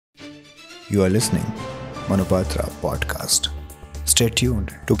You are listening Manupatra Podcast. Stay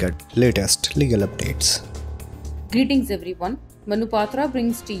tuned to get latest legal updates. Greetings everyone. Manupatra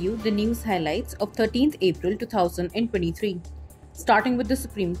brings to you the news highlights of 13th April 2023. Starting with the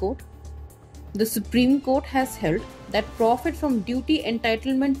Supreme Court. The Supreme Court has held that profit from duty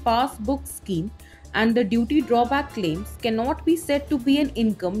entitlement passbook scheme and the duty drawback claims cannot be said to be an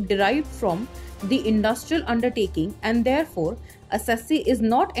income derived from the industrial undertaking, and therefore assessee is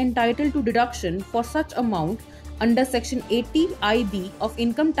not entitled to deduction for such amount under Section 80IB of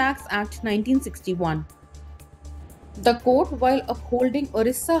Income Tax Act 1961. The court, while upholding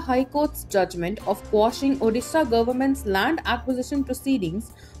Orissa High Court's judgment of quashing Orissa government's land acquisition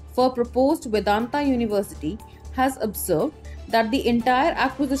proceedings for proposed Vedanta University, has observed that the entire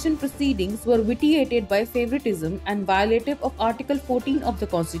acquisition proceedings were vitiated by favoritism and violative of Article 14 of the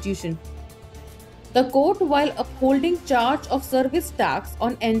Constitution. The court, while upholding charge of service tax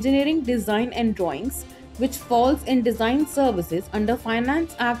on engineering design and drawings, which falls in design services under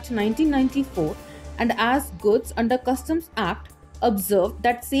Finance Act 1994 and as goods under Customs Act, observed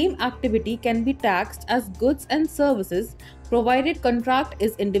that same activity can be taxed as goods and services provided contract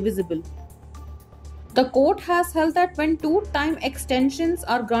is indivisible. The court has held that when two time extensions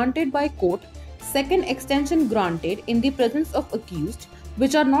are granted by court, second extension granted in the presence of accused,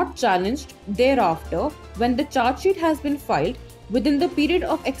 which are not challenged thereafter when the charge sheet has been filed within the period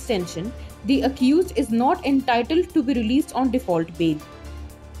of extension, the accused is not entitled to be released on default bail.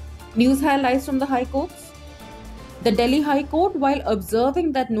 News highlights from the High Courts. The Delhi High Court, while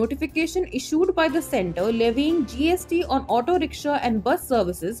observing that notification issued by the centre levying GST on auto rickshaw and bus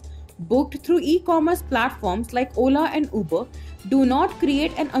services booked through e-commerce platforms like Ola and Uber do not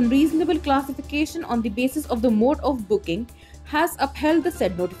create an unreasonable classification on the basis of the mode of booking, has upheld the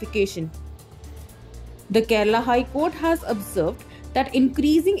said notification. The Kerala High Court has observed that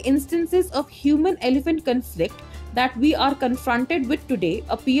increasing instances of human-elephant conflict that we are confronted with today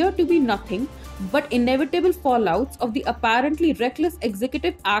appear to be nothing but inevitable fallouts of the apparently reckless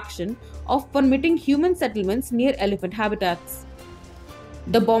executive action of permitting human settlements near elephant habitats.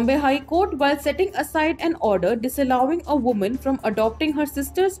 The Bombay High Court, while setting aside an order disallowing a woman from adopting her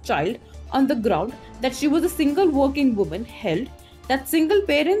sister's child on the ground that she was a single working woman, held that single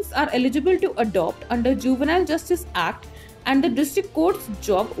parents are eligible to adopt under Juvenile Justice Act, and the district court's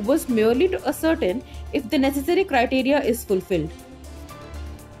job was merely to ascertain if the necessary criteria is fulfilled.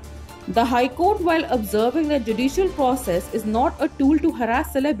 The High Court, while observing that judicial process is not a tool to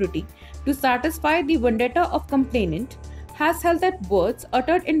harass celebrity to satisfy the vendetta of complainant, has held that words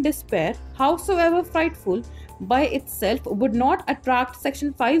uttered in despair, howsoever frightful by itself, would not attract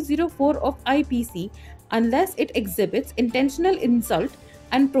Section 504 of IPC unless it exhibits intentional insult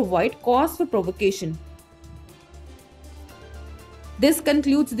and provide cause for provocation. This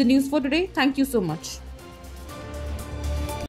concludes the news for today. Thank you so much.